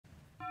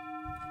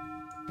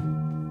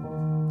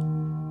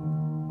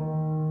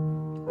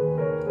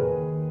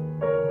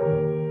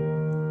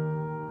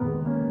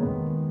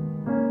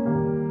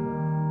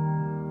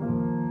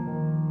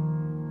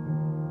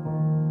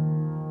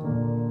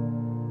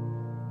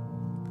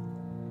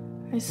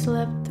I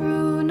slept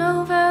through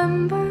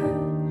November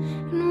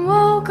and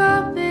woke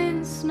up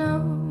in snow.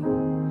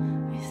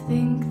 I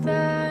think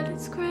that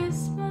it's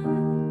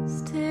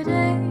Christmas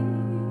today,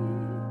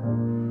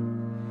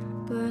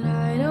 but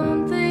I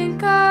don't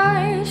think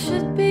I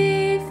should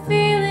be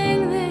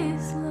feeling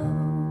this low.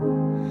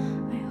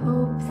 I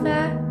hope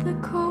that the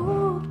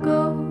cold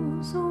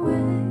goes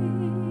away.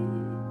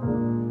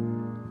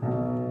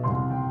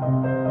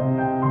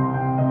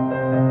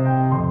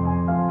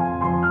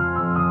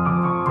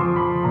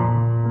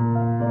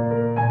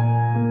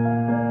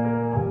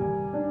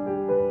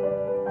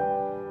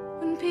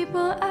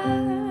 People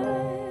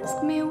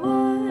ask me what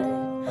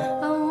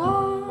I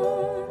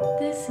want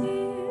this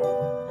year.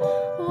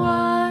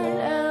 What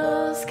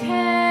else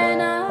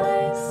can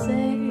I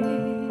say?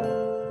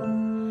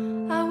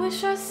 I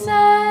wish I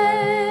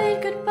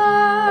said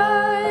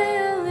goodbye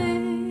a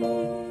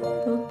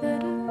little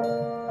better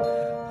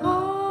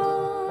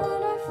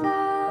on our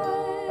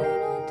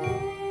final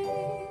day.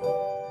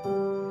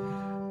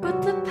 But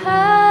the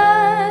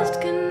past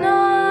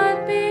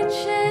cannot be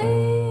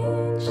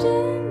changed,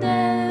 and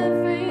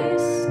every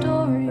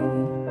story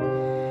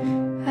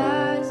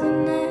has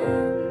an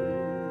end.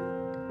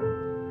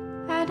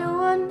 I don't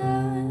want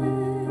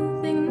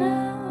nothing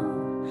now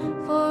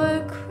for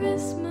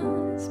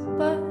Christmas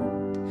but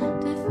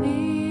to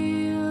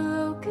feel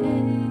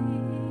okay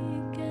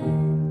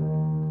again.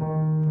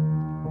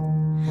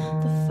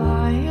 The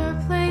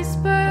fireplace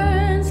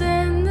burns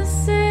and the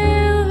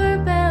silver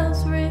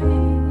bells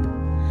ring.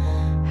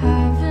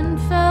 Haven't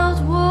felt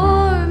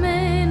warm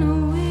in a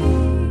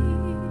week.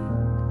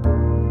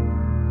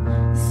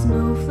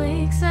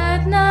 Snowflakes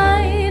at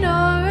night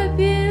are a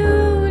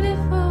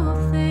beautiful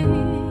thing.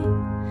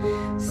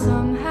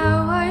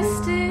 Somehow I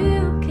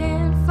still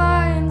can't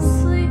find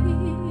sleep.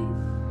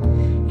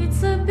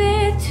 It's a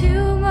bit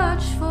too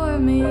much for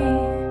me,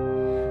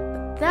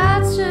 but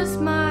that's just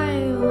my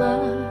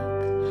luck.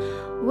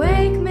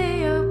 Wake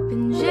me up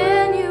in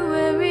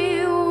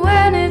January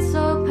when it's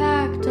all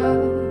packed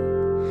up.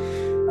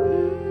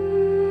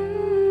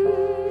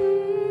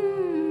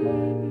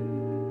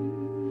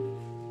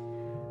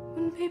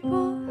 When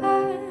people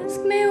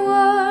ask me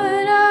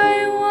what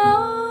I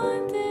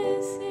want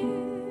this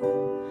year,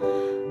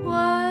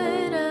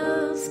 what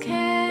else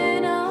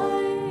can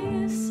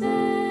I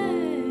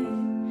say?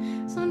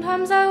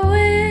 Sometimes I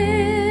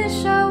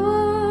wish I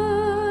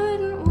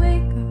wouldn't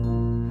wake up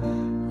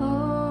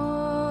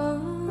all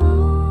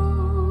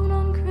alone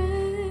on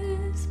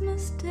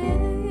Christmas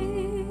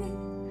Day.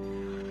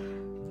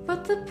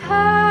 But the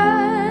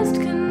past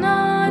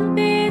cannot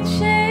be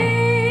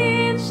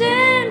changed,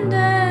 and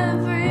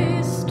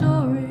every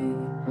story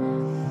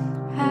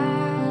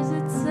has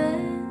its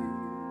end.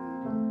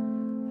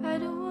 I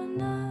don't want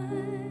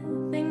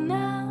nothing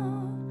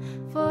now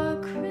for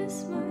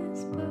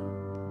Christmas but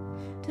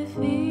to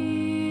feel